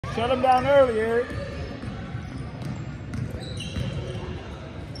Shut him down early, Eric.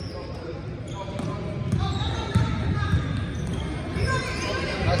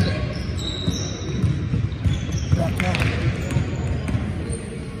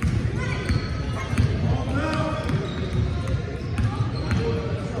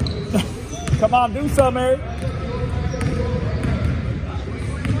 Come on, do something, Eric.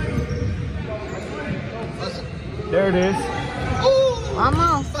 There it is.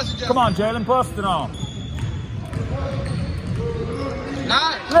 Almost. Come on, Jalen, bust it on.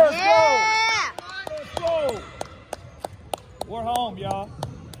 Nice. Let's go. Let's go. We're home, y'all.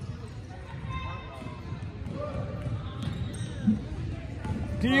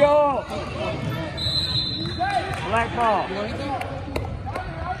 Dio. Black ball.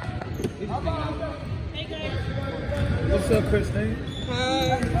 What's up, Christine?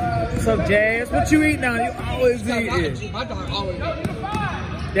 What's up, Jazz? What you eat now? You always eat. My dog always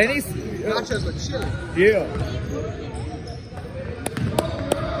eat. Denny's? Nachos with chili. Yeah.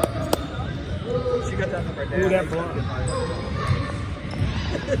 She got that from her dad. Ooh, that blunt.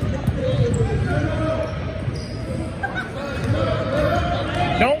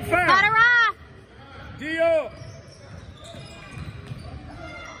 Don't foul. Cut her off. Dio.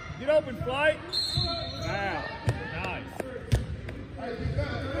 Get open, Flyte. Wow. Nice.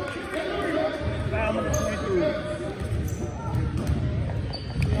 Foul number 23.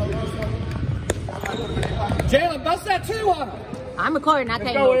 Jalen, bust that two on him. I'm recording, not Let's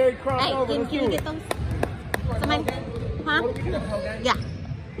taking go, those. Eric. Cross Hey, over. can Let's you do get it. those? Somebody? Huh? Yeah.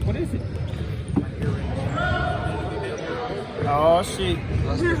 What is it? Oh, shit.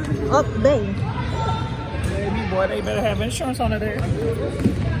 Oh, baby. Baby boy, they better have insurance on it there.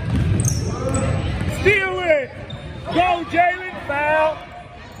 Steal it! Go, Jalen! Foul!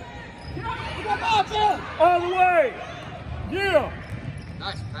 All the way! Yeah!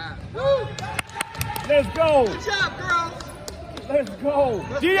 Nice pass. Let's go! Good job, girls. Let's go!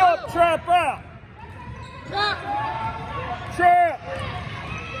 Let's D go. up, trap out! Trap. Trap!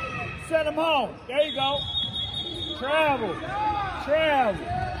 Send him home. There you go. Travel. Travel.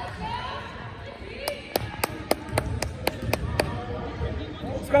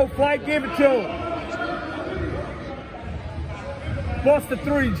 Let's go, Flyte. Give it to him. Bust the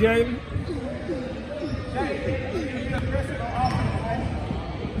three, Jamie.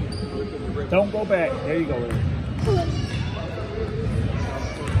 Don't go back. There you go, Eric.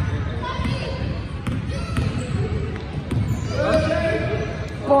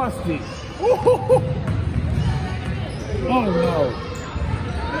 Bust it. Oh no.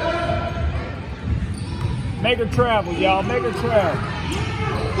 Make her travel, y'all. Make her travel.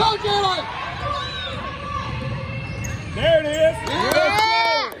 Go, Jalen. There it is.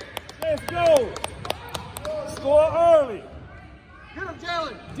 Yeah. Let's go. Score early. Get him,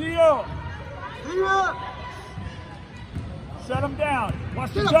 Jalen. Dio. Lead up. Shut him down.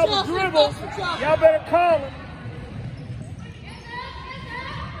 Watch the Get him, double Chelsea. dribble. Get him, Chelsea. Y'all better call him.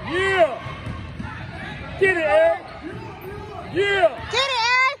 Yeah. Get it, Eric. Yeah. Get it,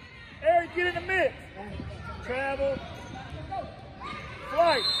 Eric. Eric, get in the mix. Travel.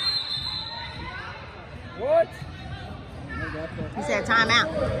 Flyte. What? He said timeout.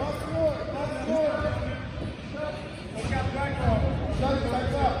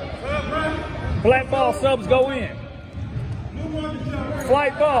 Black ball subs go in.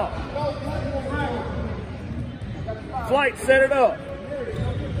 Flyte ball. Flyte set it up.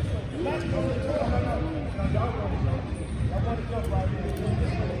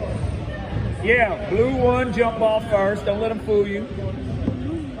 Yeah, blue one, jump ball first. Don't let them fool you.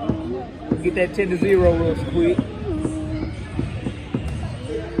 Get that 10-0 real quick.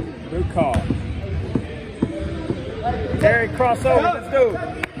 Good call. Terry, crossover. Let's do it.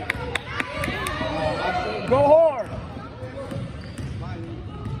 Go hard.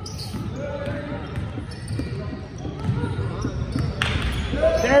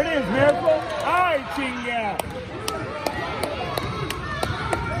 There it is, Miracle. All right, Chinga.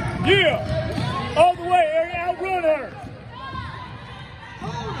 Yeah. All the way, Area. Outrun her.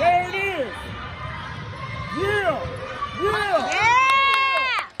 There it is. Yeah. Yeah.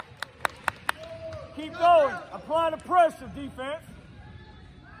 Yeah. Keep going. Apply the pressure, defense.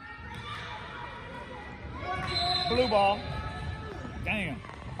 Blue ball. Damn.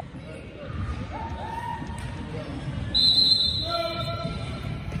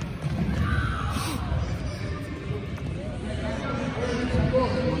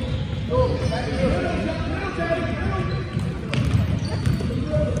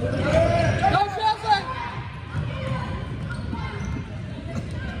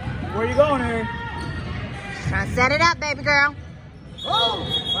 Where you going, Harry? Trying to set it up, baby girl. Oh!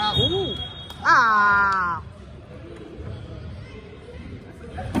 Wow. Ah.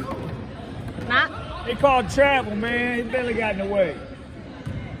 Not. They called travel, man. He barely got in the way.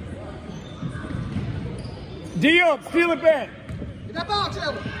 D up, steal it back. Get that ball,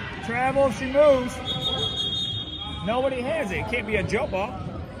 Taylor. Travel, she moves. Nobody has it. It can't be a jump ball.